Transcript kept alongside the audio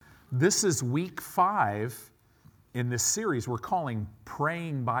This is week 5 in this series we're calling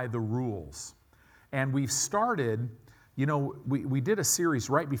Praying by the Rules. And we've started, we did a series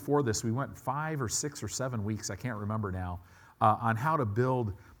right before this. We went 5 or 6 or 7 weeks, I can't remember now, on how to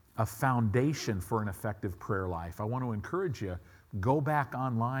build a foundation for an effective prayer life. I want to encourage you, go back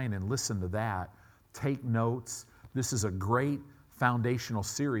online and listen to that. Take notes. This is a great foundational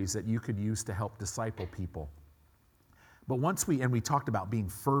series that you could use to help disciple people. But we talked about being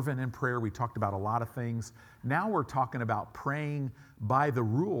fervent in prayer, we talked about a lot of things. Now we're talking about praying by the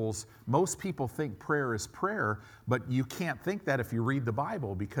rules. Most people think prayer is prayer, but you can't think that if you read the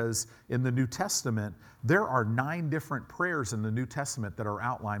Bible, because in the New Testament, there are 9 different prayers in the New Testament that are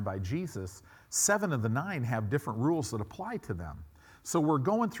outlined by Jesus. 7 of the 9 have different rules that apply to them. So we're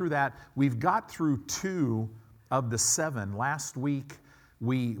going through that. We've got through 2 of the 7. Last week,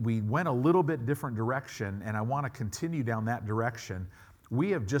 we went a little bit different direction, and I want to continue down that direction.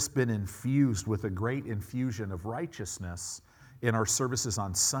 We have just been infused with a great infusion of righteousness in our services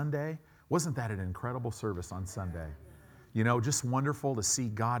on Sunday. Wasn't that an incredible service on Sunday? Just wonderful to see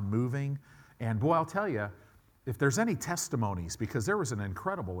God moving. And boy, I'll tell you, if there's any testimonies, because there was an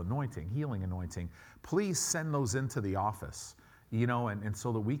incredible anointing, healing anointing, please send those into the office, and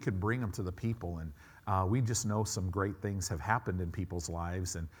so that we could bring them to the people. And we just know some great things have happened in people's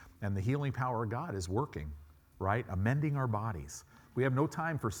lives, and the healing power of God is working, right? Amending our bodies. We have no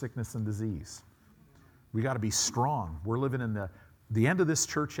time for sickness and disease. We got to be strong. We're living in the end of this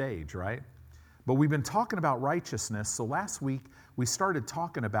church age, right? But we've been talking about righteousness. So last week, we started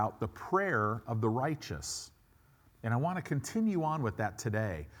talking about the prayer of the righteous. And I want to continue on with that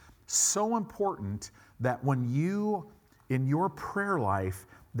today. So important that when you, in your prayer life,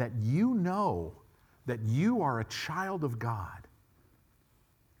 that you know that you are a child of God,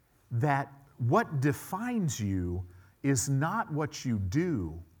 that what defines you is not what you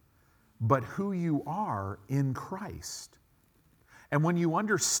do, but who you are in Christ. And when you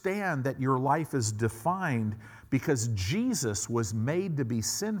understand that your life is defined because Jesus was made to be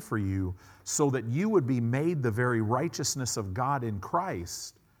sin for you so that you would be made the very righteousness of God in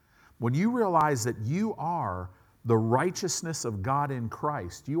Christ, when you realize that you are the righteousness of God in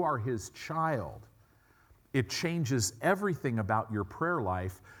Christ, you are His child, it changes everything about your prayer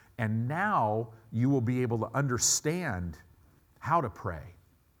life, and now you will be able to understand how to pray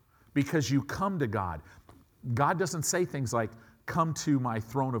because you come to God. God doesn't say things like, come to my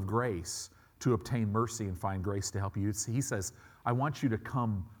throne of grace to obtain mercy and find grace to help you. He says, I want you to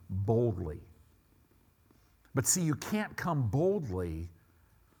come boldly. But see, you can't come boldly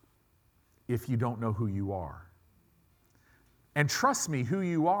if you don't know who you are. And trust me, who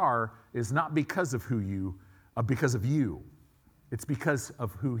you are is not because of because of you. It's because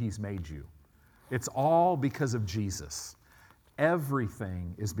of who He's made you. It's all because of Jesus.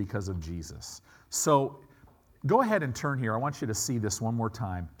 Everything is because of Jesus. So go ahead and turn here. I want you to see this one more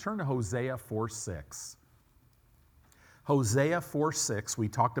time. Turn to Hosea 4:6. Hosea 4:6, we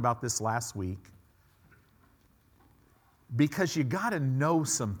talked about this last week. Because you got to know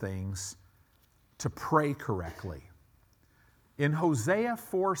some things to pray correctly. In Hosea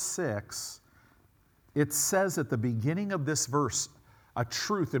 4:6, it says at the beginning of this verse a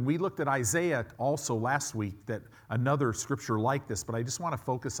truth, and we looked at Isaiah also last week, that another scripture like this, but I just want to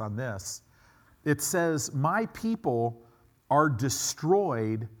focus on this. It says, my people are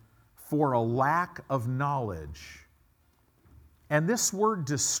destroyed for a lack of knowledge. And this word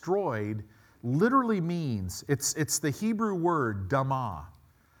destroyed literally means, it's the Hebrew word damah.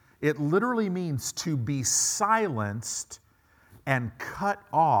 It literally means to be silenced and cut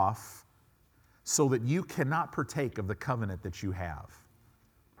off so that you cannot partake of the covenant that you have.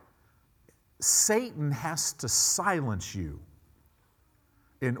 Satan has to silence you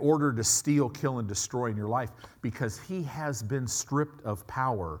in order to steal, kill, and destroy in your life because he has been stripped of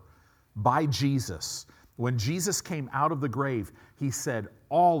power by Jesus. When Jesus came out of the grave, He said,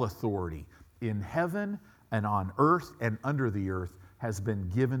 all authority in heaven and on earth and under the earth has been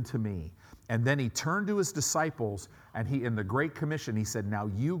given to me. And then He turned to His disciples, and in the Great Commission, He said, now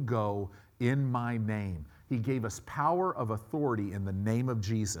you go in my name. He gave us power of authority in the name of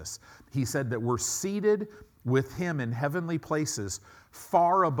Jesus. He said that we're seated with Him in heavenly places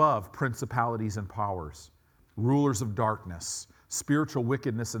far above principalities and powers, rulers of darkness, spiritual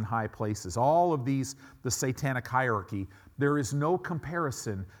wickedness in high places. All of these, the satanic hierarchy, there is no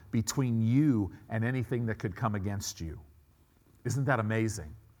comparison between you and anything that could come against you. Isn't that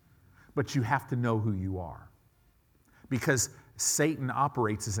amazing? But you have to know who you are, because Satan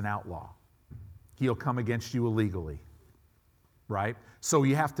operates as an outlaw. He'll come against you illegally, right? So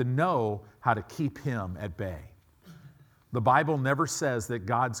you have to know how to keep him at bay. The Bible never says that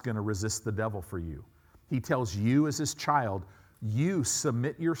God's going to resist the devil for you. He tells you as his child, you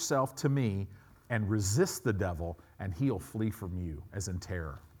submit yourself to me and resist the devil, and he'll flee from you, as in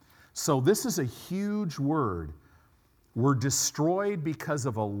terror. So this is a huge word. We're destroyed because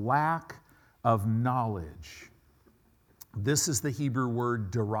of a lack of knowledge. This is the Hebrew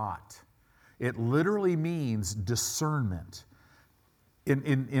word darat. It literally means discernment.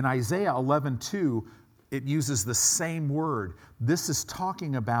 In Isaiah 11:2, it uses the same word. This is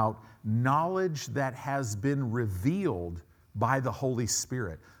talking about knowledge that has been revealed by the Holy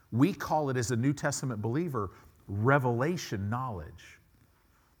Spirit. We call it, as a New Testament believer, revelation knowledge,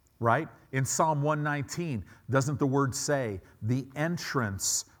 right? In Psalm 119, doesn't the word say, the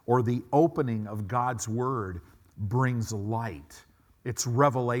entrance or the opening of God's word brings light? It's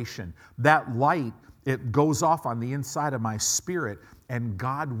revelation. That light, it goes off on the inside of my spirit, and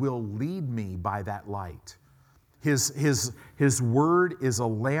God will lead me by that light. His word is a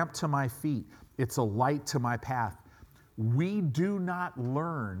lamp to my feet. It's a light to my path. We do not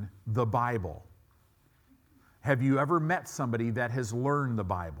learn the Bible. Have you ever met somebody that has learned the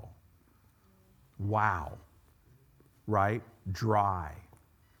Bible? Wow. Right? Dry.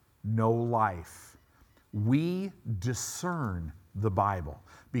 No life. We discern the Bible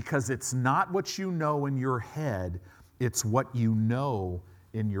because it's not what you know in your head, it's what you know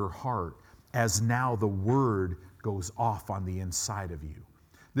in your heart, as now the Word goes off on the inside of you.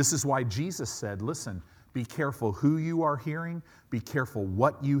 This is why Jesus said, listen, be careful who you are hearing, be careful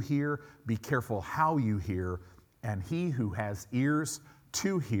what you hear, be careful how you hear, and he who has ears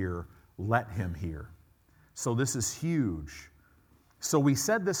to hear, let him hear. So this is huge. So we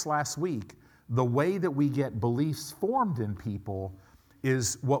said this last week, the way that we get beliefs formed in people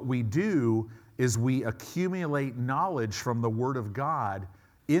is what we do is we accumulate knowledge from the Word of God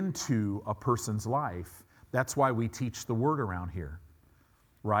into a person's life. That's why we teach the Word around here,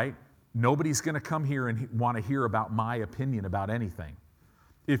 right? Nobody's going to come here and want to hear about my opinion about anything.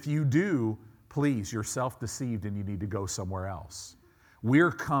 If you do, please, you're self-deceived and you need to go somewhere else.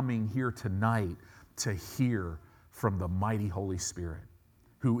 We're coming here tonight to hear from the mighty Holy Spirit,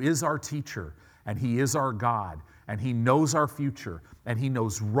 who is our teacher, and He is our God, and He knows our future, and He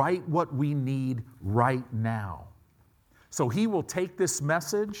knows right what we need right now. So He will take this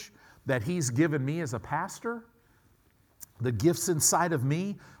message that He's given me as a pastor. The gifts inside of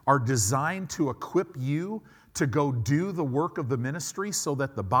me are designed to equip you to go do the work of the ministry so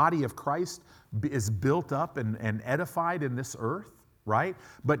that the body of Christ is built up and edified in this earth, right?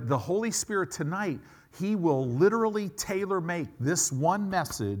 But the Holy Spirit tonight, He will literally tailor-make this one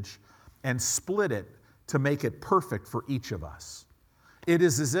message and split it to make it perfect for each of us. It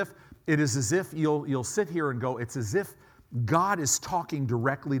is as if you'll sit here and go, it's as if God is talking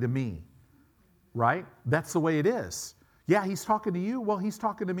directly to me, right? That's the way it is. Yeah, He's talking to you. Well, He's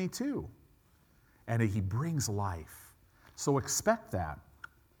talking to me too. And He brings life. So expect that.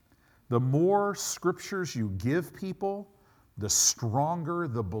 The more scriptures you give people, the stronger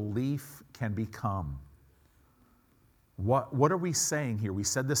the belief can become. What are we saying here? We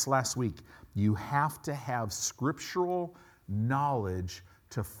said this last week. You have to have scriptural knowledge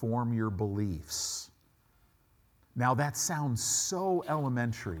to form your beliefs. Now that sounds so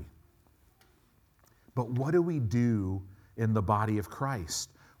elementary. But what do we do in the body of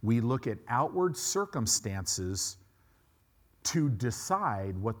Christ? We look at outward circumstances to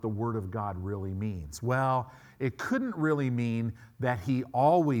decide what the Word of God really means. Well, it couldn't really mean that He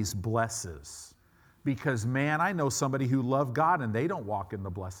always blesses. Because, man, I know somebody who loved God and they don't walk in the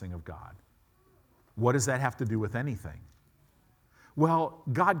blessing of God. What does that have to do with anything? Well,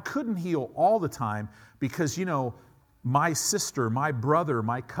 God couldn't heal all the time because, my sister, my brother,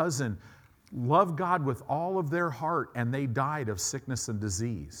 my cousin loved God with all of their heart and they died of sickness and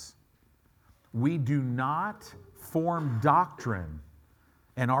disease. We do not form doctrine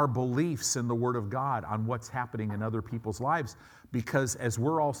and our beliefs in the Word of God on what's happening in other people's lives because as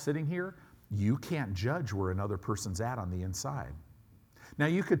we're all sitting here, you can't judge where another person's at on the inside. Now,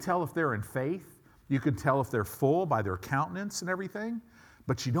 you could tell if they're in faith. You could tell if they're full by their countenance and everything,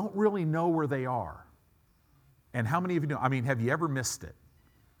 but you don't really know where they are. And how many of you know? Have you ever missed it?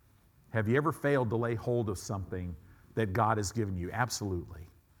 Have you ever failed to lay hold of something that God has given you? Absolutely.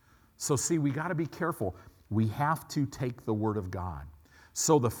 So see, we got to be careful. We have to take the Word of God.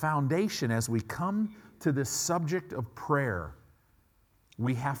 So the foundation, as we come to this subject of prayer,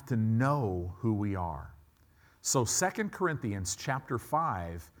 we have to know who we are. So 2 Corinthians chapter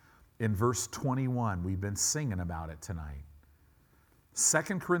 5 in verse 21, we've been singing about it tonight.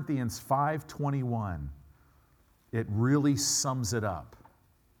 2 Corinthians 5:21, it really sums it up.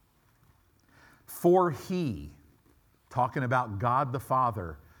 For He, talking about God the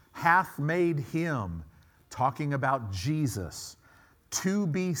Father, hath made him, talking about Jesus, to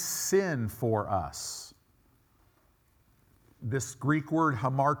be sin for us. This Greek word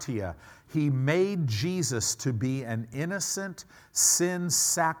hamartia, he made Jesus to be an innocent sin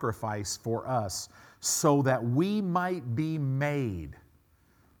sacrifice for us so that we might be made.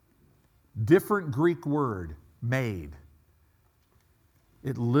 Different Greek word, made.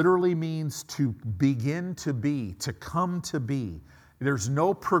 It literally means to begin to be, to come to be. There's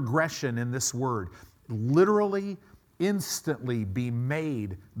no progression in this word. Literally, instantly be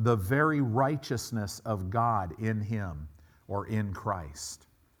made the very righteousness of God in him or in Christ.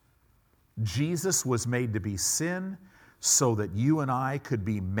 Jesus was made to be sin so that you and I could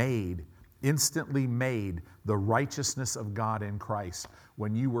be made, instantly made the righteousness of God in Christ.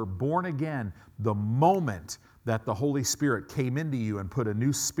 When you were born again, the moment that the Holy Spirit came into you and put a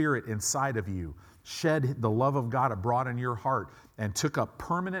new spirit inside of you, shed the love of God abroad in your heart, and took up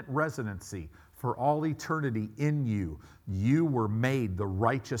permanent residency for all eternity in you, you were made the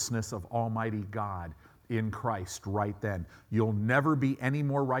righteousness of Almighty God in Christ right then. You'll never be any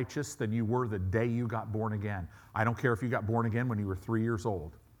more righteous than you were the day you got born again. I don't care if you got born again when you were 3 years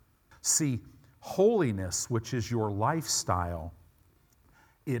old. See, holiness, which is your lifestyle,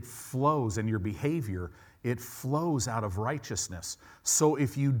 it flows, and your behavior, it flows out of righteousness. So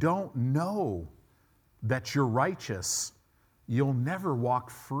if you don't know that you're righteous, you'll never walk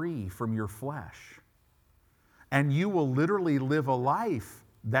free from your flesh. And you will literally live a life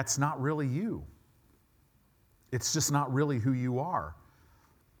that's not really you. It's just not really who you are.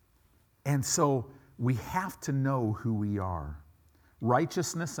 And so we have to know who we are.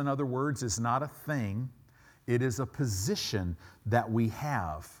 Righteousness, in other words, is not a thing. It is a position that we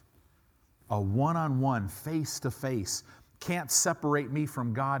have. A one-on-one, face-to-face, can't separate me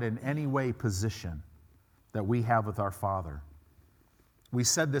from God in any way position that we have with our Father. We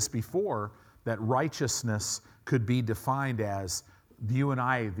said this before, that righteousness could be defined as you and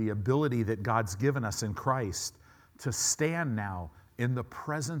I, the ability that God's given us in Christ to stand now in the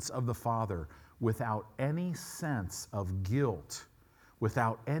presence of the Father without any sense of guilt,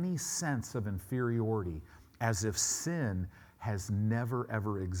 without any sense of inferiority, as if sin has never,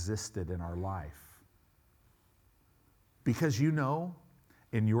 ever existed in our life. Because you know,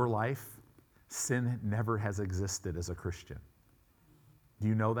 in your life, sin never has existed as a Christian. Do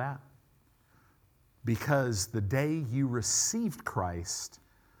you know that? Because the day you received Christ,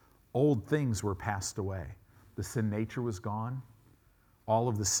 old things were passed away. The sin nature was gone. All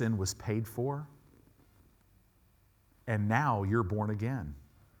of the sin was paid for. And now you're born again.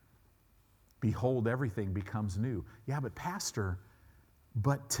 Behold, everything becomes new. Yeah, but Pastor,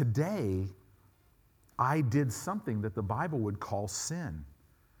 but today I did something that the Bible would call sin.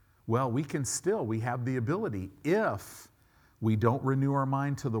 Well, we have the ability, if we don't renew our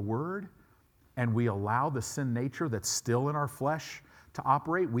mind to the Word and we allow the sin nature that's still in our flesh to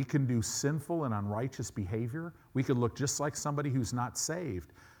operate, we can do sinful and unrighteous behavior. We could look just like somebody who's not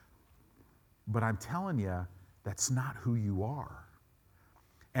saved. But I'm telling you, that's not who you are.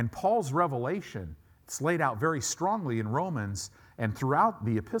 And Paul's revelation, it's laid out very strongly in Romans and throughout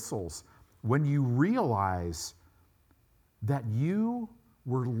the epistles, when you realize that you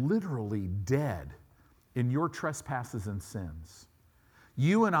were literally dead in your trespasses and sins.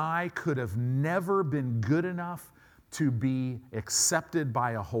 You and I could have never been good enough to be accepted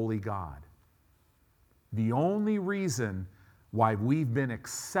by a holy God. The only reason why we've been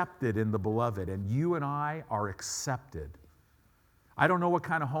accepted in the Beloved, and you and I are accepted. I don't know what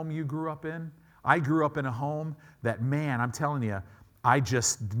kind of home you grew up in. I grew up in a home that, man, I'm telling you, I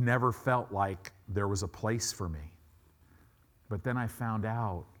just never felt like there was a place for me. But then I found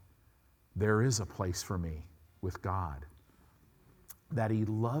out there is a place for me with God. That He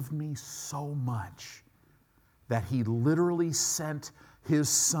loved me so much that He literally sent His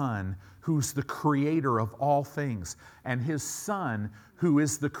Son, who's the creator of all things. And His Son, who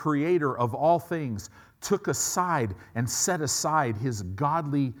is the creator of all things, took aside and set aside His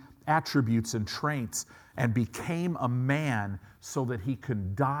godly attributes and traits and became a man so that He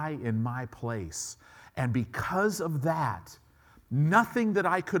could die in my place. And because of that, nothing that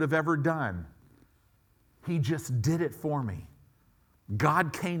I could have ever done, He just did it for me.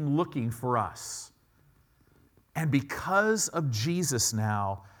 God came looking for us. And because of Jesus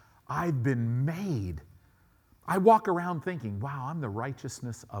now, I've been made. I walk around thinking, wow, I'm the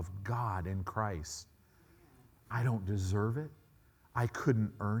righteousness of God in Christ. I don't deserve it. I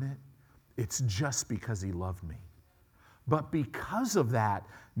couldn't earn it. It's just because He loved me. But because of that,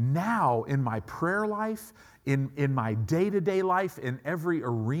 now in my prayer life, in my day-to-day life, in every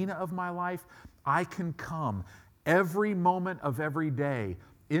arena of my life, I can come every moment of every day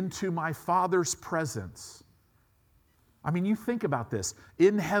into my Father's presence. I mean, you think about this.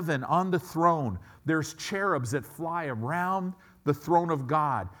 In heaven, on the throne, there's cherubs that fly around the throne of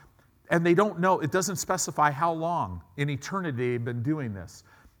God. And they don't know, it doesn't specify how long in eternity they've been doing this.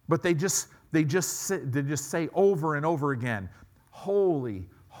 But they just say over and over again, holy,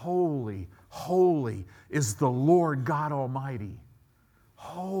 holy, holy is the Lord God Almighty.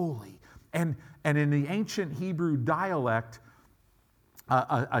 Holy. And in the ancient Hebrew dialect,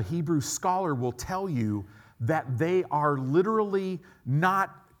 a Hebrew scholar will tell you that they are literally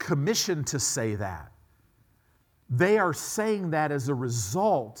not commissioned to say that. They are saying that as a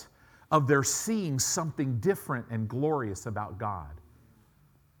result of their seeing something different and glorious about God.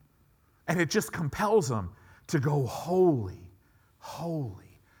 And it just compels them to go, holy,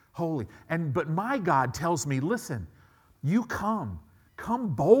 holy, holy. But my God tells me, listen, you come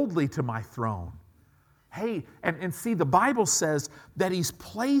boldly to my throne. Hey, and see, the Bible says that He's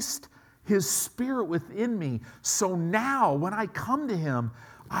placed His Spirit within me. So now when I come to Him,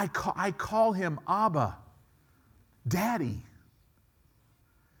 I call Him Abba, Daddy.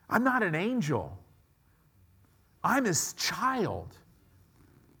 I'm not an angel. I'm His child.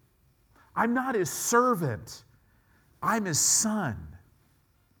 I'm not His servant. I'm His son.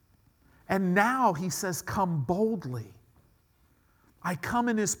 And now He says, come boldly. I come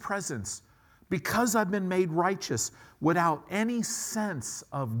in His presence because I've been made righteous without any sense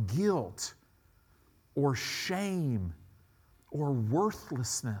of guilt or shame or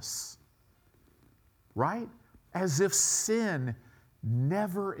worthlessness. Right? As if sin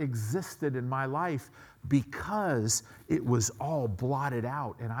never existed in my life because it was all blotted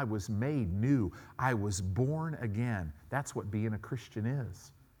out and I was made new. I was born again. That's what being a Christian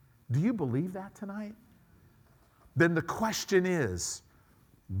is. Do you believe that tonight? Then the question is,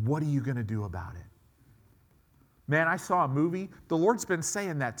 what are you going to do about it? Man, I saw a movie. The Lord's been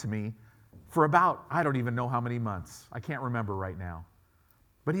saying that to me for about, I don't even know how many months. I can't remember right now.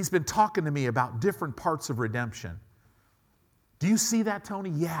 But He's been talking to me about different parts of redemption. Do you see that, Tony?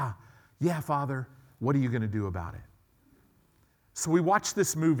 Yeah, Father. What are you going to do about it? So we watched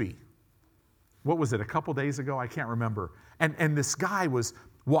this movie. What was it, a couple days ago? I can't remember. And this guy was,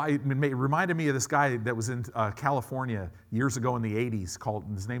 well, it reminded me of this guy that was in California years ago in the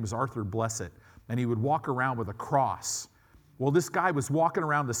 80s. His name was Arthur Blessitt. And he would walk around with a cross. Well, this guy was walking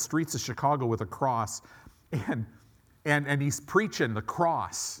around the streets of Chicago with a cross. And he's preaching the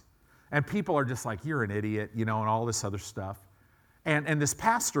cross. And people are just like, you're an idiot, and all this other stuff. And this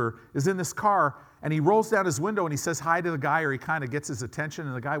pastor is in this car, and he rolls down his window, and he says hi to the guy, or he kind of gets his attention,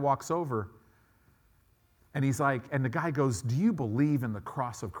 and the guy walks over. And he's like, and the guy goes, do you believe in the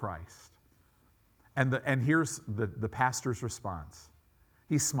cross of Christ? And here's the pastor's response.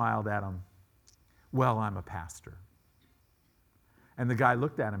 He smiled at him. Well, I'm a pastor. And the guy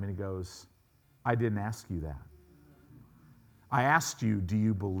looked at him, and he goes, I didn't ask you that. I asked you, do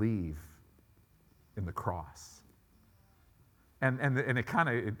you believe in the cross? And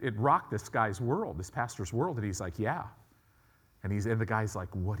it rocked this guy's world, this pastor's world, and he's like, yeah. And the guy's like,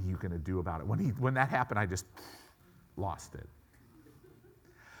 what are you going to do about it? When that happened, I just lost it.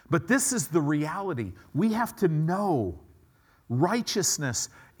 But this is the reality. We have to know righteousness,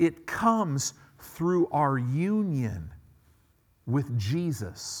 it comes through our union with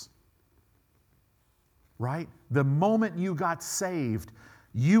Jesus. Right? The moment you got saved,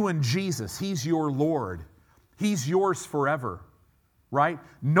 you and Jesus, He's your Lord. He's yours forever. Right?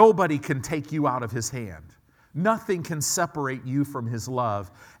 Nobody can take you out of His hand. Nothing can separate you from His love.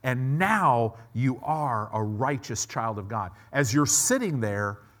 And now you are a righteous child of God. As you're sitting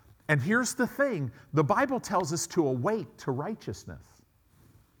there, and here's the thing, the Bible tells us to awake to righteousness.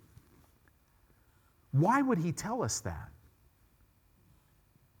 Why would He tell us that?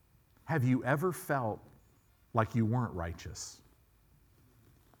 Have you ever felt like you weren't righteous?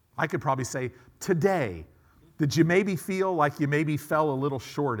 I could probably say, today, did you maybe feel like you maybe fell a little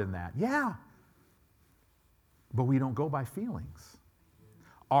short in that? Yeah. But we don't go by feelings.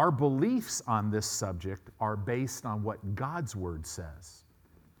 Our beliefs on this subject are based on what God's Word says.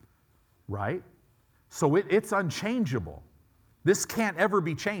 Right? So it's unchangeable. This can't ever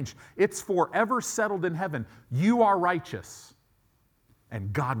be changed. It's forever settled in heaven. You are righteous.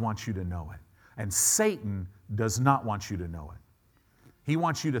 And God wants you to know it. And Satan does not want you to know it. He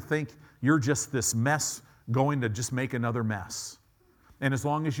wants you to think you're just this mess going to just make another mess. And as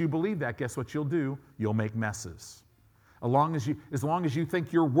long as you believe that, guess what you'll do? You'll make messes. As long as you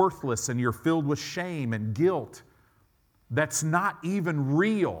think you're worthless and you're filled with shame and guilt, that's not even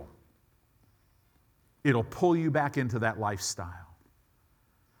real. It'll pull you back into that lifestyle.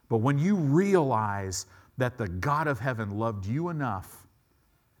 But when you realize that the God of heaven loved you enough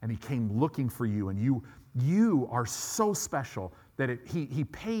and he came looking for you, and you are so special that he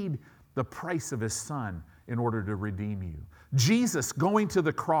paid the price of his son in order to redeem you. Jesus going to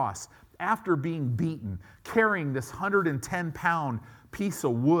the cross after being beaten, carrying this 110-pound piece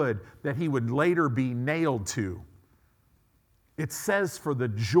of wood that he would later be nailed to. It says for the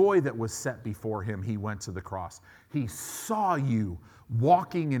joy that was set before him, he went to the cross. He saw you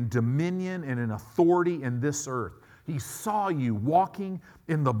walking in dominion and in authority in this earth. He saw you walking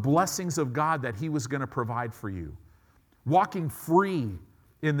in the blessings of God that he was going to provide for you. Walking free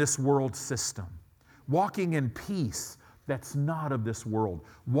in this world system. Walking in peace that's not of this world.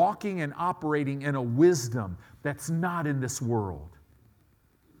 Walking and operating in a wisdom that's not in this world.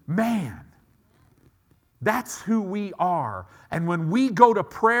 Man, that's who we are. And when we go to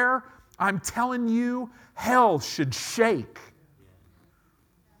prayer, I'm telling you, hell should shake.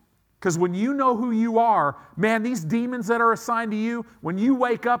 Because when you know who you are, man, these demons that are assigned to you, when you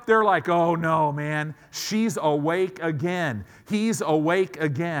wake up, they're like, oh no, man, she's awake again. He's awake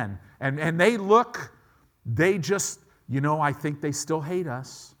again. And they look, they just, I think they still hate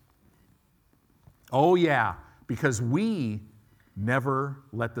us. Oh yeah, because we never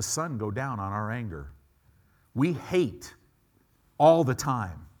let the sun go down on our anger. We hate all the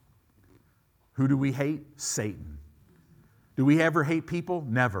time. Who do we hate? Satan. Do we ever hate people?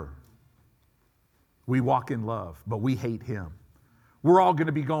 Never. We walk in love, but we hate him. We're all going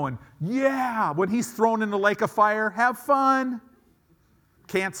to be going, yeah, when he's thrown in the lake of fire, have fun.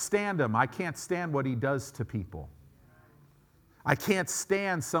 Can't stand him. I can't stand what he does to people. I can't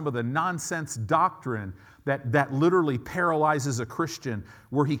stand some of the nonsense doctrine that literally paralyzes a Christian,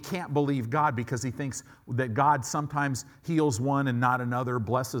 where he can't believe God because he thinks that God sometimes heals one and not another,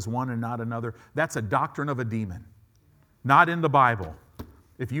 blesses one and not another. That's a doctrine of a demon, not in the Bible.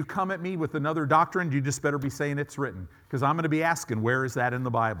 If you come at me with another doctrine, you just better be saying it's written, because I'm going to be asking, where is that in the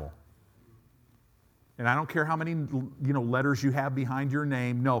Bible? And I don't care how many letters you have behind your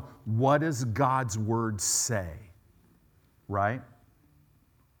name. No, what does God's word say? Right?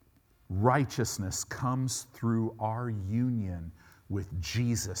 Righteousness comes through our union with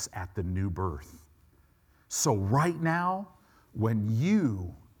Jesus at the new birth. So right now, when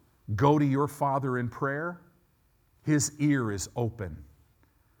you go to your Father in prayer, his ear is open.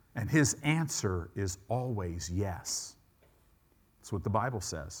 And his answer is always yes. That's what the Bible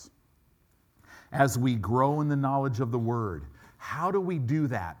says. As we grow in the knowledge of the Word, how do we do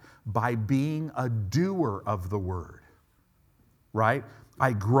that? By being a doer of the Word. Right?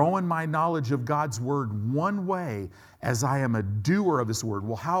 I grow in my knowledge of God's Word one way as I am a doer of His Word.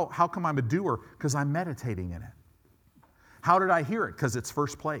 Well, how come I'm a doer? Because I'm meditating in it. How did I hear it? Because it's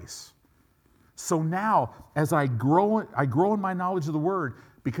first place. So now, as I grow in my knowledge of the Word,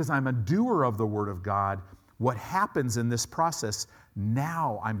 because I'm a doer of the Word of God, what happens in this process,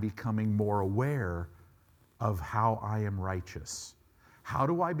 now I'm becoming more aware of how I am righteous. How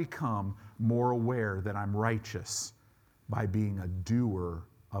do I become more aware that I'm righteous? By being a doer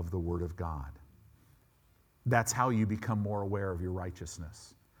of the Word of God. That's how you become more aware of your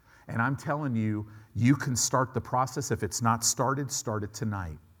righteousness. And I'm telling you, you can start the process. If it's not started, start it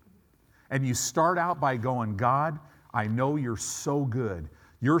tonight. And you start out by going, God, I know you're so good.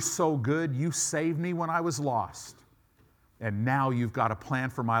 You're so good. You saved me when I was lost. And now you've got a plan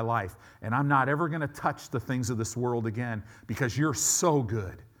for my life. And I'm not ever going to touch the things of this world again because you're so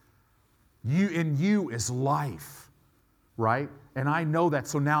good. In you is life, right? And I know that,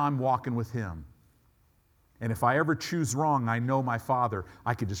 so now I'm walking with Him. And if I ever choose wrong, I know my Father.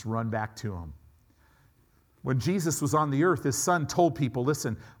 I could just run back to Him. When Jesus was on the earth, His Son told people,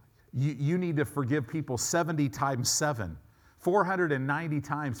 listen, you need to forgive people 70 times 7. 490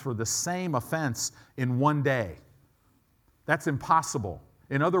 times for the same offense in one day. That's impossible.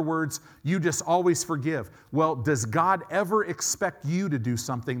 In other words, you just always forgive. Well, does God ever expect you to do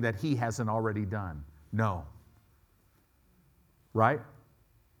something that He hasn't already done? No. Right?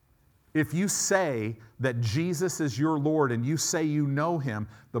 If you say that Jesus is your Lord and you say you know Him,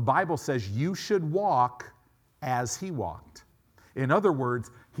 the Bible says you should walk as He walked. In other words,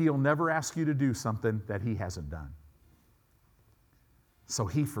 He'll never ask you to do something that He hasn't done. So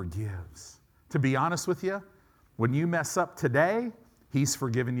He forgives. To be honest with you, when you mess up today, He's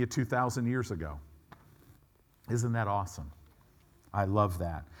forgiven you 2,000 years ago. Isn't that awesome? I love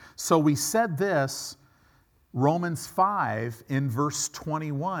that. So we said this, Romans 5 in verse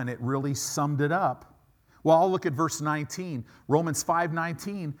 21, it really summed it up. Well, I'll look at verse 19. Romans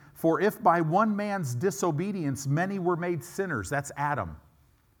 5:19, for if by one man's disobedience many were made sinners, that's Adam.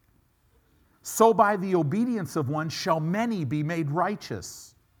 So by the obedience of one shall many be made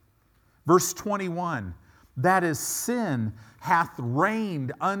righteous. Verse 21, that is sin, hath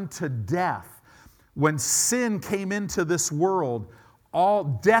reigned unto death. When sin came into this world, all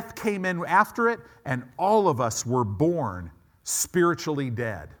death came in after it, and all of us were born spiritually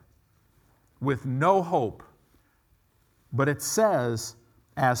dead with no hope. But it says,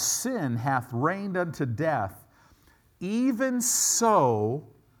 as sin hath reigned unto death, even so,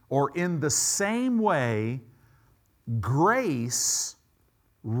 or in the same way, grace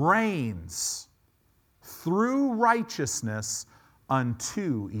reigns through righteousness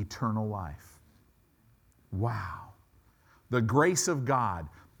unto eternal life. Wow. The grace of God,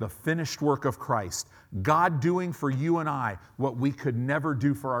 the finished work of Christ, God doing for you and I what we could never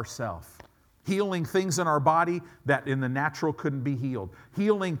do for ourselves. Healing things in our body that in the natural couldn't be healed.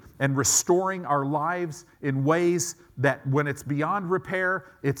 Healing and restoring our lives in ways that when it's beyond repair,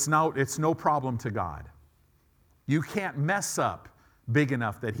 it's no problem to God. You can't mess up big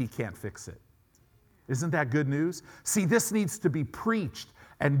enough that He can't fix it. Isn't that good news? See, this needs to be preached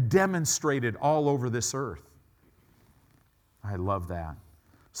and demonstrated all over this earth. I love that.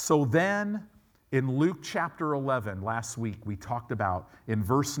 So then, in Luke chapter 11, last week, we talked about in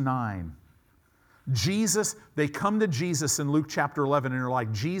verse 9, they come to Jesus in Luke chapter 11 and they're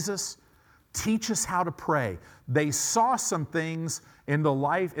like, Jesus, teach us how to pray. They saw some things in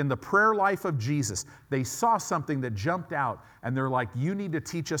the prayer life of Jesus. They saw something that jumped out and they're like, you need to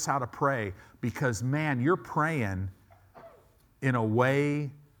teach us how to pray because, man, you're praying in a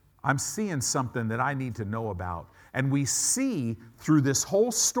way, I'm seeing something that I need to know about. And we see through this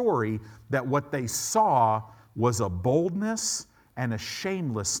whole story that what they saw was a boldness and a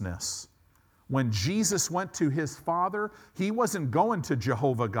shamelessness. When Jesus went to His Father, He wasn't going to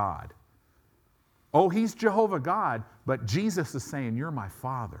Jehovah God. Oh, He's Jehovah God, but Jesus is saying, you're my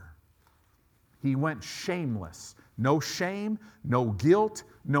Father. He went shameless. No shame, no guilt,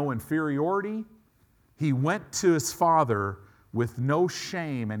 no inferiority. He went to His Father with no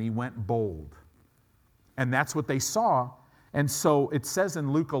shame and He went bold. And that's what they saw. And so it says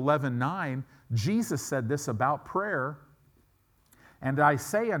in Luke 11:9, Jesus said this about prayer. And I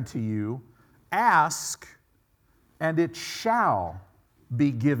say unto you, ask, and it shall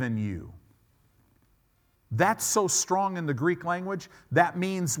be given you. That's so strong in the Greek language. That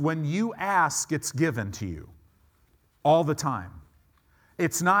means when you ask, it's given to you all the time.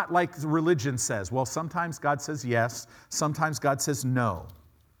 It's not like religion says, well, sometimes God says yes, sometimes God says no.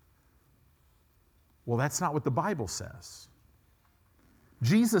 Well, that's not what the Bible says.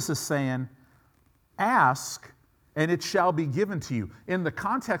 Jesus is saying, ask, and it shall be given to you. In the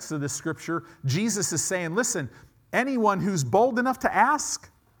context of this scripture, Jesus is saying, listen, anyone who's bold enough to ask,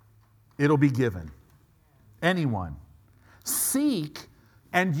 it'll be given. Anyone. Seek,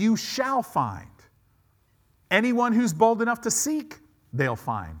 and you shall find. Anyone who's bold enough to seek, they'll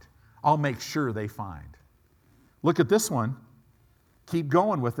find. I'll make sure they find. Look at this one. Keep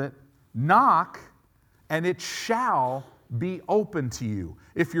going with it. Knock, and it shall be open to you.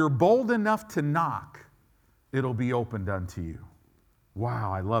 If you're bold enough to knock, it'll be opened unto you.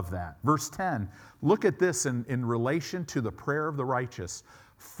 Wow, I love that. Verse 10, look at this in relation to the prayer of the righteous.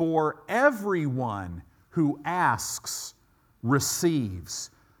 For everyone who asks receives,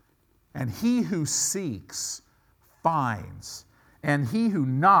 and he who seeks finds, and he who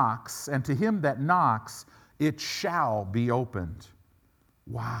knocks, and to him that knocks, it shall be opened.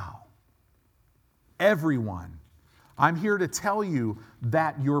 Wow. Everyone. I'm here to tell you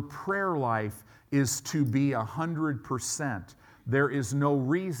that your prayer life is to be 100%. There is no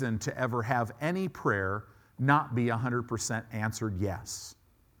reason to ever have any prayer not be 100% answered yes.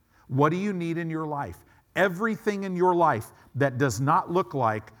 What do you need in your life? Everything in your life that does not look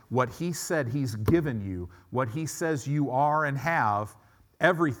like what He said He's given you, what He says you are and have,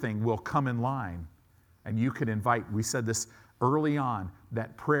 everything will come in line. And you could invite, we said this early on,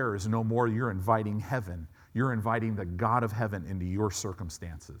 that prayer is no more you're inviting heaven. You're inviting the God of heaven into your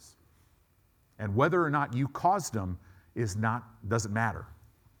circumstances. And whether or not you caused them doesn't matter.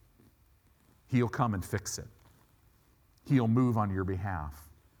 He'll come and fix it. He'll move on your behalf.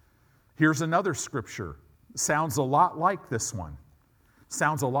 Here's another scripture. Sounds a lot like this one.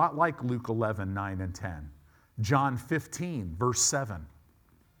 Sounds a lot like Luke 11:9 and 10. John 15, verse 7.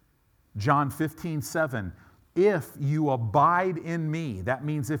 John 15:7. If you abide in me, that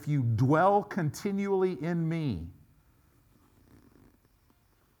means if you dwell continually in me,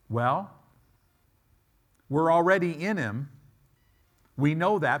 well, we're already in Him. We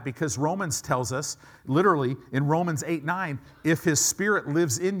know that because Romans tells us, literally in Romans 8:9, if His Spirit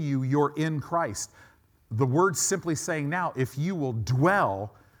lives in you, you're in Christ. The word's simply saying now, if you will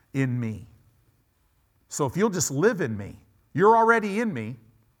dwell in me. So if you'll just live in me, you're already in me.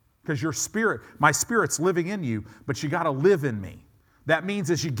 Because my Spirit's living in you, but you got to live in me. That means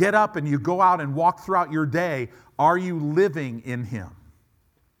as you get up and you go out and walk throughout your day, are you living in Him?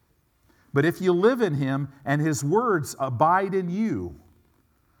 But if you live in Him and His words abide in you,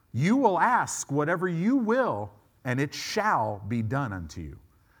 you will ask whatever you will, and it shall be done unto you.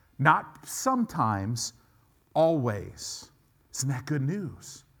 Not sometimes, always. Isn't that good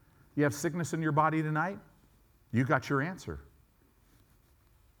news? You have sickness in your body tonight? You got your answer.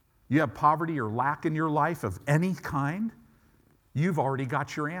 You have poverty or lack in your life of any kind? You've already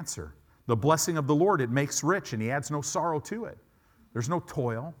got your answer. The blessing of the Lord, it makes rich, and He adds no sorrow to it. There's no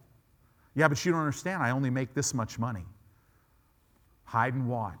toil. Yeah, but you don't understand. I only make this much money. Hide and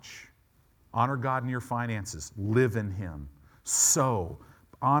watch. Honor God in your finances. Live in Him. Sow.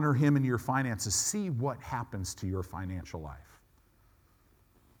 Honor Him in your finances. See what happens to your financial life.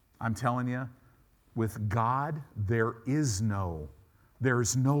 I'm telling you, with God, there's no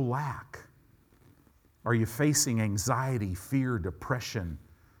lack. Are you facing anxiety, fear, depression,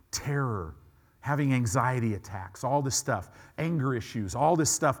 terror, having anxiety attacks, all this stuff, anger issues, all this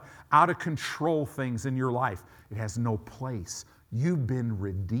stuff, out of control things in your life? It has no place. You've been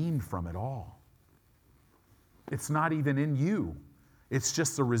redeemed from it all. It's not even in you. It's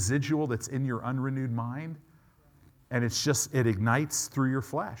just the residual that's in your unrenewed mind, and it ignites through your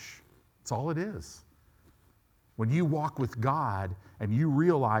flesh. That's all it is. When you walk with God and you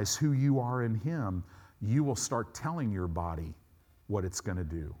realize who you are in Him, you will start telling your body what it's going to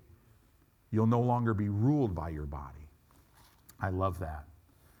do. You'll no longer be ruled by your body. I love that.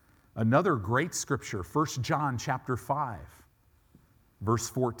 Another great scripture, 1 John chapter 5, verse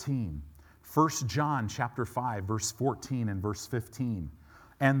 14. 1 John chapter 5, verse 14 and verse 15.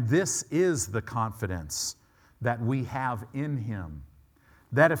 And this is the confidence that we have in Him,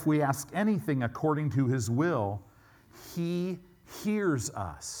 that if we ask anything according to His will, He hears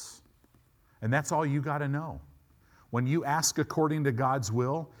us. And that's all you got to know. When you ask according to God's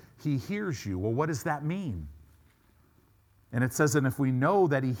will, He hears you. Well, what does that mean? And it says, and if we know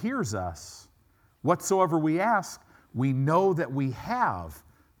that He hears us, whatsoever we ask, we know that we have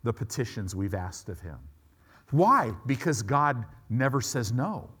the petitions we've asked of Him. Why? Because God never says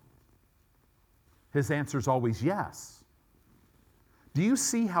no. His answer is always yes. Do you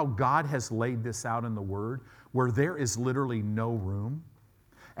see how God has laid this out in the Word, where there is literally no room?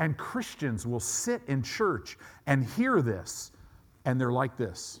 And Christians will sit in church and hear this, and they're like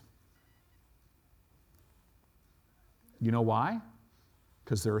this. You know why?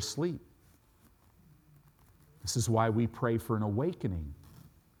 Because they're asleep. This is why we pray for an awakening.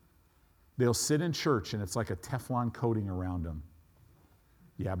 They'll sit in church, and it's like a Teflon coating around them.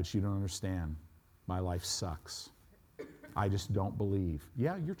 Yeah, but you don't understand. My life sucks. I just don't believe.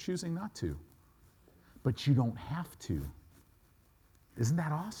 Yeah, you're choosing not to. But you don't have to. Isn't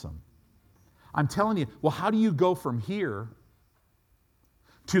that awesome? I'm telling you, well, how do you go from here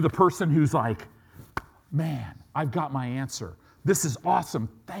to the person who's like, man, I've got my answer. This is awesome.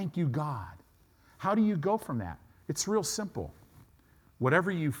 Thank you, God. How do you go from that? It's real simple.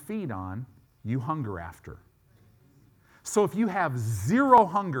 Whatever you feed on, you hunger after. So if you have zero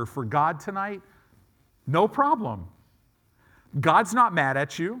hunger for God tonight, no problem. God's not mad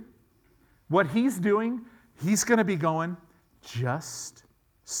at you. What He's doing, He's going to be going, just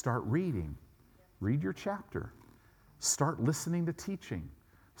start reading. Read your chapter. Start listening to teaching.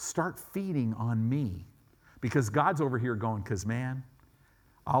 Start feeding on me. Because God's over here going, because man,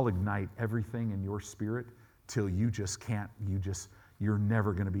 I'll ignite everything in your spirit till you just can't, you're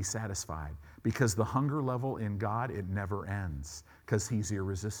never going to be satisfied. Because the hunger level in God, it never ends. Because He's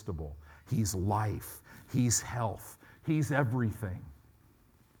irresistible. He's life. He's health. He's everything.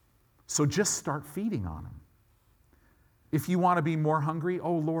 So just start feeding on Him. If you want to be more hungry,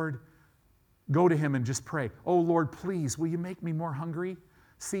 oh Lord, go to Him and just pray. Oh Lord, please, will you make me more hungry?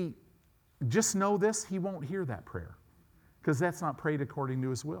 See, just know this, He won't hear that prayer because that's not prayed according to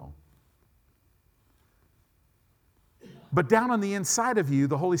His will. But down on the inside of you,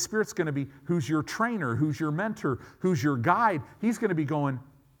 the Holy Spirit's going to be, who's your trainer, who's your mentor, who's your guide. He's going to be going,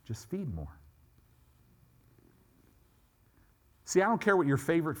 just feed more. See, I don't care what your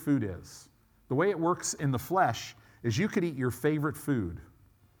favorite food is. The way it works in the flesh is you could eat your favorite food,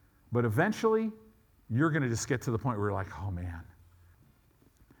 but eventually you're going to just get to the point where you're like, oh man.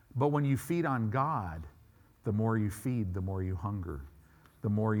 But when you feed on God, the more you feed, the more you hunger. The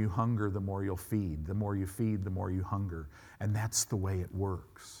more you hunger, the more you'll feed. The more you feed, the more you hunger. And that's the way it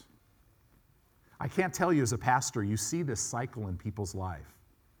works. I can't tell you as a pastor, you see this cycle in people's life.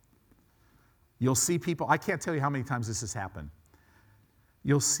 You'll see people, I can't tell you how many times this has happened.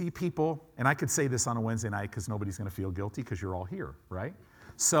 You'll see people, and I could say this on a Wednesday night because nobody's going to feel guilty because you're all here, right?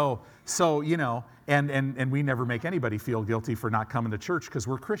 So and we never make anybody feel guilty for not coming to church because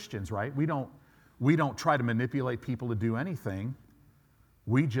we're Christians, right? We don't try to manipulate people to do anything.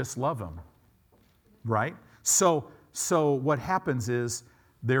 We just love them, right? So what happens is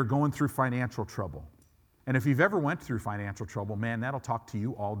they're going through financial trouble. And if you've ever went through financial trouble, man, that'll talk to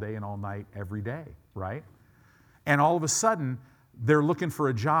you all day and all night, every day, right? And all of a sudden, they're looking for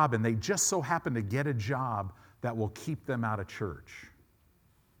a job, and they just so happen to get a job that will keep them out of church.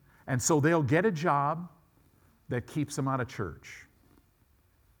 And so they'll get a job that keeps them out of church.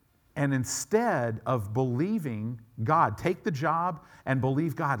 And instead of believing God, take the job and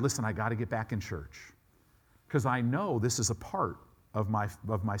believe God, listen, I got to get back in church because I know this is a part of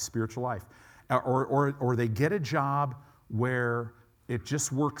my spiritual life. Or they get a job where it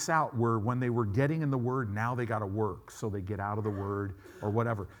just works out, where when they were getting in the Word, now they got to work, so they get out of the Word or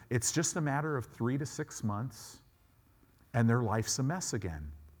whatever. It's just a matter of 3 to 6 months, and their life's a mess again.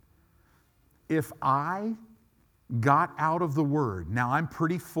 If I got out of the Word, now I'm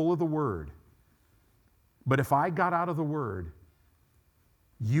pretty full of the Word, but if I got out of the Word,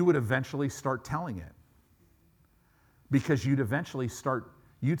 you would eventually start telling it. Because you'd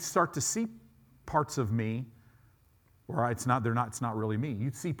start to see parts of me where it's not really me.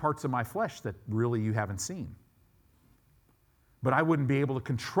 You'd see parts of my flesh that really you haven't seen. But I wouldn't be able to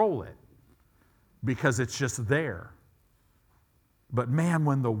control it because it's just there. But man,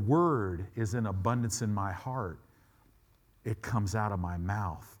 when the Word is in abundance in my heart, it comes out of my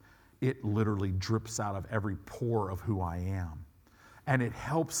mouth. It literally drips out of every pore of who I am. And it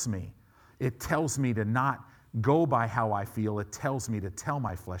helps me. It tells me to not go by how I feel. It tells me to tell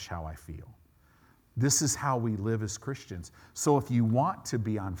my flesh how I feel. This is how we live as Christians. So if you want to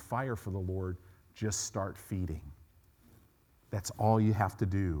be on fire for the Lord, just start feeding. That's all you have to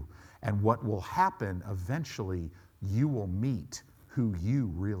do. And what will happen eventually, you will meet who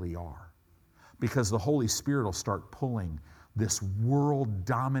you really are. Because the Holy Spirit will start pulling this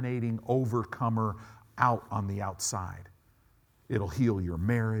world-dominating overcomer out on the outside. It'll heal your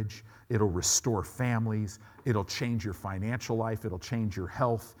marriage. It'll restore families. It'll change your financial life. It'll change your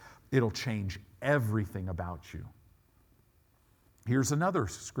health. It'll change everything about you. Here's another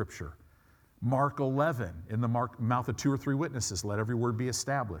scripture. Mark 11, in the mouth of 2 or 3 witnesses, let every word be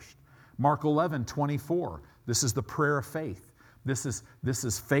established. Mark 11:24, this is the prayer of faith. This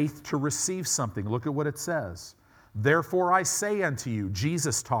is faith to receive something. Look at what it says. Therefore I say unto you,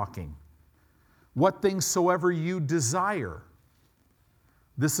 Jesus talking, what things soever you desire.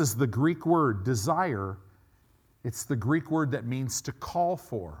 This is the Greek word, desire. It's the Greek word that means to call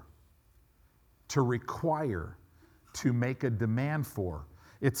for, to require, to make a demand for.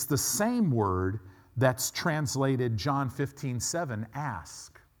 It's the same word that's translated John 15:7,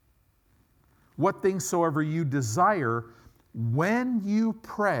 ask. What things soever you desire, when you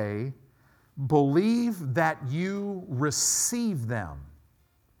pray, believe that you receive them,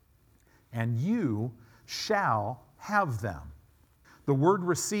 and you shall have them. The word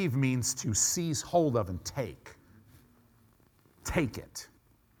receive means to seize hold of and take. Take it.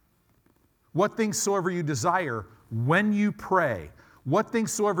 What things soever you desire, when you pray, what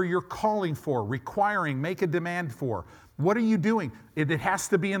things soever you're calling for, requiring, make a demand for. What are you doing? It has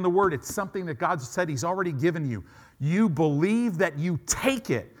to be in the Word. It's something that God said He's already given you. You believe that you take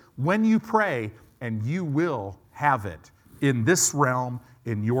it when you pray, and you will have it in this realm,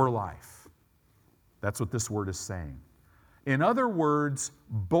 in your life. That's what this word is saying. In other words,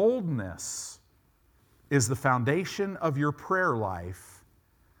 boldness is the foundation of your prayer life,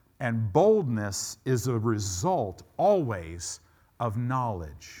 and boldness is a result always of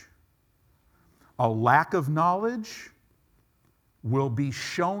knowledge. A lack of knowledge will be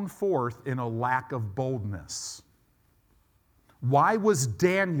shown forth in a lack of boldness. Why was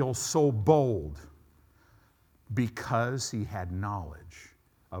Daniel so bold? Because he had knowledge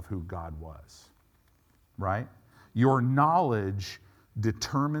of who God was, right? Your knowledge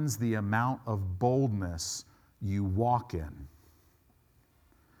determines the amount of boldness you walk in.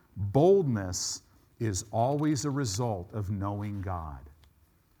 Boldness is always a result of knowing God.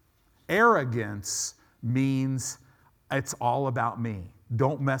 Arrogance means it's all about me.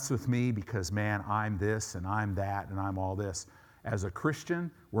 Don't mess with me because, man, I'm this and I'm that and I'm all this. As a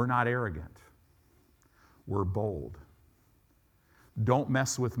Christian, we're not arrogant. We're bold. Don't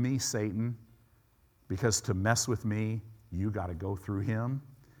mess with me, Satan, because to mess with me, you got to go through him,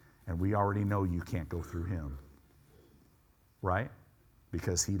 and we already know you can't go through him, right?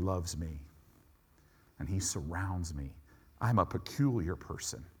 Because he loves me, and he surrounds me. I'm a peculiar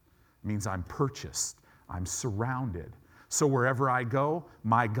person. It means I'm purchased. I'm surrounded. So wherever I go,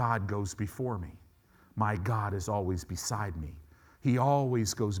 my God goes before me. My God is always beside me. He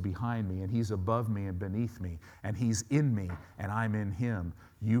always goes behind me, and He's above me and beneath me, and He's in me, and I'm in Him.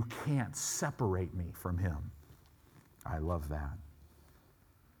 You can't separate me from Him. I love that.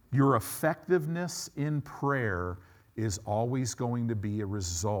 Your effectiveness in prayer is always going to be a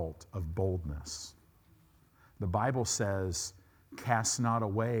result of boldness. The Bible says, cast not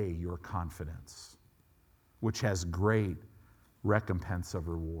away your confidence, which has great recompense of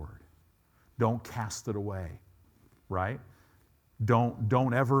reward. Don't cast it away, right?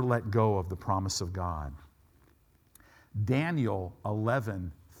 Don't ever let go of the promise of God. Daniel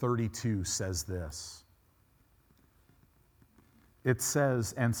 11:32 says this. It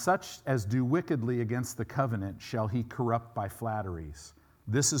says, and such as do wickedly against the covenant shall he corrupt by flatteries.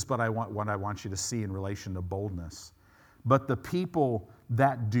 This is what I want you to see in relation to boldness. But the people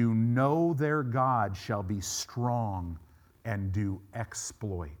that do know their God shall be strong and do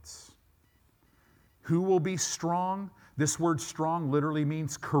exploits. Who will be strong? This word strong literally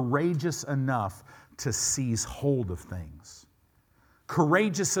means courageous enough to seize hold of things.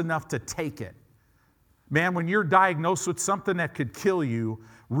 Courageous enough to take it. Man, when you're diagnosed with something that could kill you,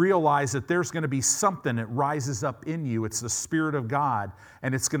 realize that there's going to be something that rises up in you. It's the Spirit of God,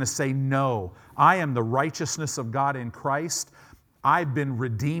 and it's going to say, no, I am the righteousness of God in Christ. I've been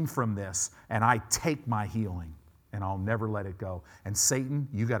redeemed from this, and I take my healing, and I'll never let it go. And Satan,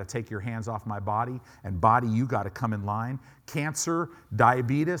 you got to take your hands off my body, and body, you got to come in line. Cancer,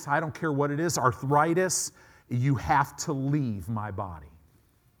 diabetes, I don't care what it is, arthritis, you have to leave my body.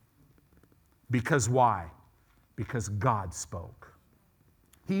 Because why? Because God spoke.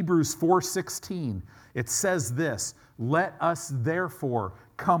 Hebrews 4:16, it says this, let us therefore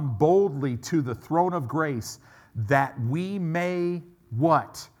come boldly to the throne of grace that we may,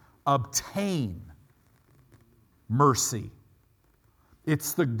 what? Obtain mercy.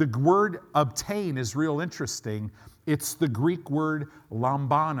 It's the word obtain is real interesting. It's the Greek word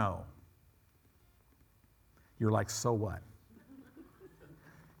lambano. You're like, so what?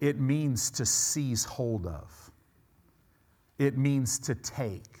 It means to seize hold of. It means to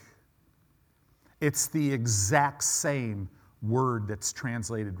take. It's the exact same word that's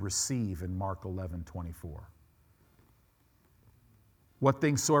translated receive in Mark 11:24. What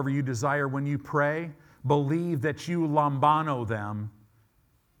things soever you desire when you pray, believe that you lambano them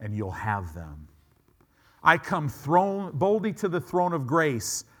and you'll have them. I come boldly to the throne of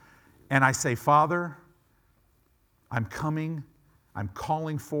grace and I say, Father, I'm coming, I'm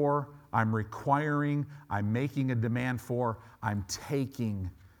calling for, I'm requiring, I'm making a demand for, I'm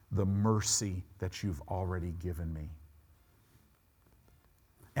taking the mercy that you've already given me.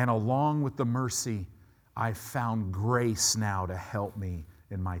 And along with the mercy, I found grace now to help me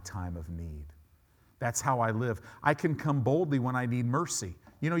in my time of need. That's how I live. I can come boldly when I need mercy.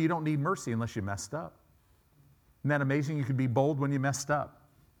 You know, you don't need mercy unless you messed up. Isn't that amazing? You can be bold when you messed up.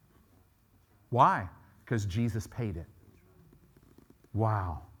 Why? Because Jesus paid it.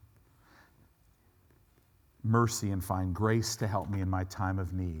 Wow. Mercy and find grace to help me in my time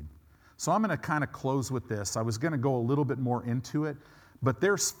of need. So I'm going to kind of close with this. I was going to go a little bit more into it, but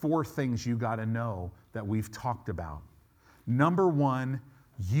there's 4 things you got to know that we've talked about. Number 1,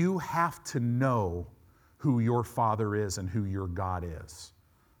 you have to know who your Father is and who your God is.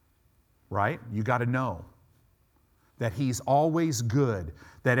 Right? You got to know that He's always good,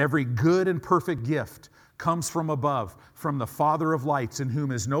 that every good and perfect gift comes from above, from the Father of lights, in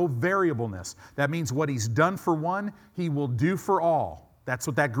whom is no variableness. That means what He's done for one, He will do for all. That's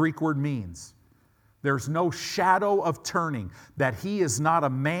what that Greek word means. There's no shadow of turning, that He is not a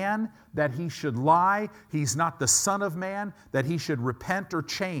man that He should lie. He's not the Son of Man that He should repent or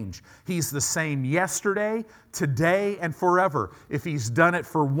change. He's the same yesterday, today, and forever. If He's done it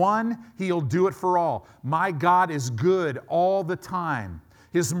for one, He'll do it for all. My God is good all the time.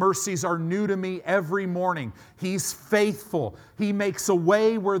 His mercies are new to me every morning. He's faithful. He makes a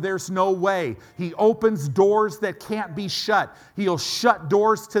way where there's no way. He opens doors that can't be shut. He'll shut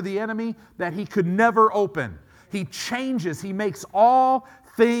doors to the enemy that He could never open. He changes. He makes all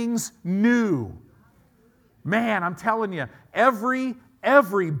things new. Man, I'm telling you, every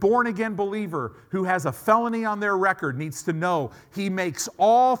born-again believer who has a felony on their record needs to know He makes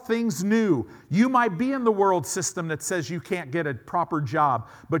all things new. You might be in the world system that says you can't get a proper job,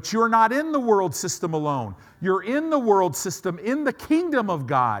 but you're not in the world system alone. You're in the world system, in the kingdom of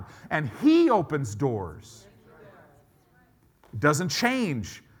God, and He opens doors. It doesn't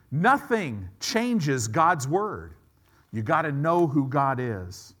change. Nothing changes God's word. You got to know who God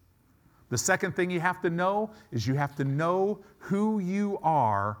is. The second thing you have to know is you have to know who you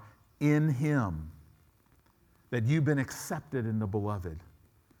are in Him. That you've been accepted in the Beloved.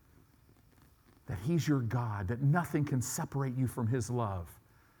 that He's your God, that nothing can separate you from His love,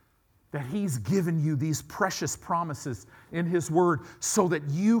 that He's given you these precious promises in His Word so that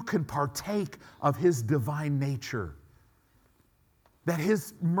you can partake of His divine nature, that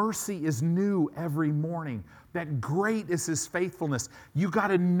His mercy is new every morning, that great is His faithfulness. You got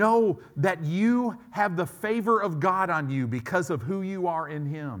to know that you have the favor of God on you because of who you are in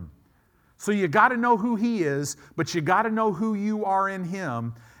Him. So you got to know who He is, but you got to know who you are in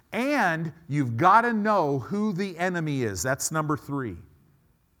Him, and you've got to know who the enemy is. That's number 3.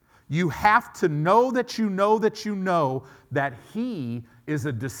 You have to know that you know that you know that he is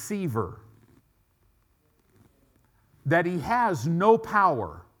a deceiver, that he has no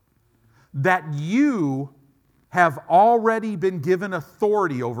power, that you have already been given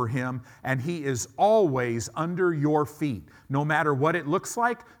authority over him, and he is always under your feet. No matter what it looks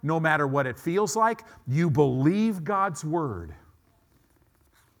like, no matter what it feels like, you believe God's word.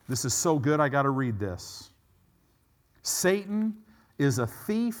 This is so good, I got to read this. Satan is a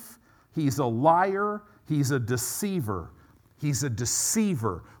thief, he's a liar, he's a deceiver. He's a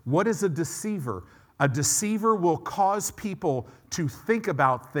deceiver. What is a deceiver? A deceiver will cause people to think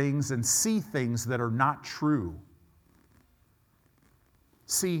about things and see things that are not true.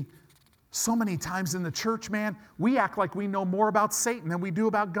 See, so many times in the church, man, we act like we know more about Satan than we do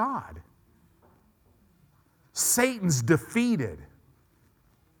about God. Satan's defeated.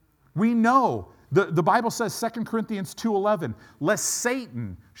 We know. The Bible says, 2 Corinthians 2:11, lest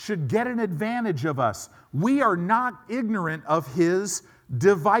Satan should get an advantage of us. We are not ignorant of his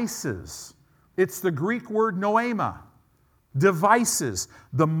devices. It's the Greek word noema. Devices,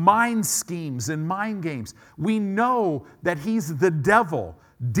 the mind schemes and mind games. We know that he's the devil,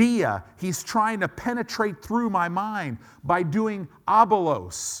 dia. He's trying to penetrate through my mind by doing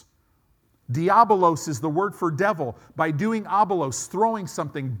abelos. Diabolos is the word for devil. By doing abelos, throwing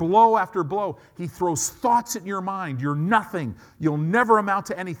something, blow after blow, he throws thoughts at your mind. You're nothing. You'll never amount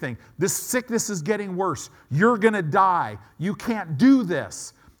to anything. This sickness is getting worse. You're going to die. You can't do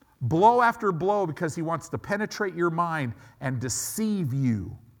this. Blow after blow, because he wants to penetrate your mind and deceive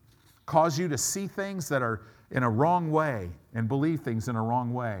you, cause you to see things that are in a wrong way and believe things in a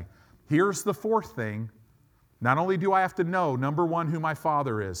wrong way. Here's the fourth thing. Not only do I have to know, number one, who my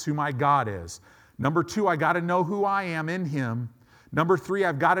Father is, who my God is. Number two, I got to know who I am in Him. Number three,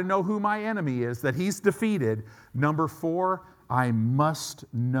 I've got to know who my enemy is, that he's defeated. Number four, I must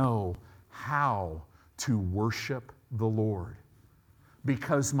know how to worship the Lord.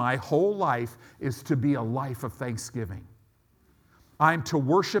 Because my whole life is to be a life of thanksgiving. I'm to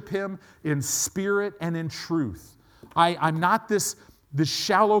worship Him in spirit and in truth. I'm not this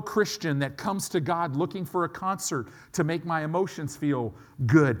shallow Christian that comes to God looking for a concert to make my emotions feel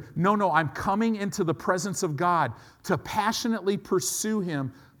good. No, I'm coming into the presence of God to passionately pursue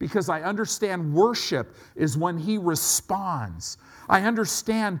Him, because I understand worship is when He responds. I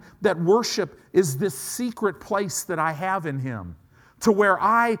understand that worship is this secret place that I have in Him, to where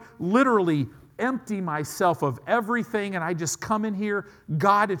I literally empty myself of everything and I just come in here.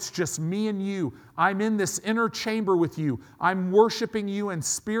 God, it's just me and you. I'm in this inner chamber with you. I'm worshiping you in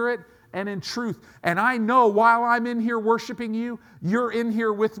spirit and in truth. And I know while I'm in here worshiping you, you're in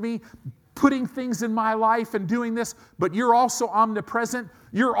here with me, putting things in my life and doing this, but you're also omnipresent.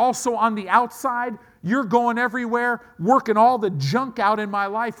 You're also on the outside. You're going everywhere, working all the junk out in my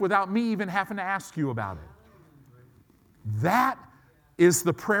life without me even having to ask you about it. That is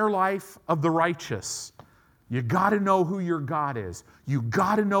the prayer life of the righteous. You got to know who your God is. You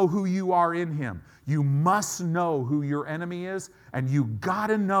got to know who you are in Him. You must know who your enemy is, and you got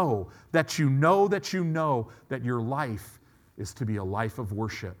to know that you know that you know that your life is to be a life of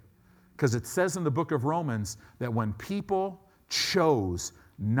worship. Because it says in the book of Romans that when people chose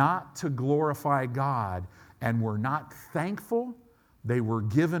not to glorify God and were not thankful, they were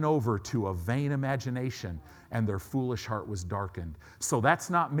given over to a vain imagination, and their foolish heart was darkened. So that's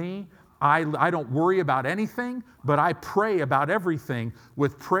not me. I don't worry about anything, but I pray about everything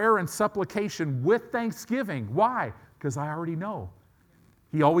with prayer and supplication with thanksgiving. Why? Because I already know.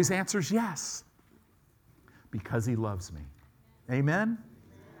 He always answers yes. Because He loves me. Amen?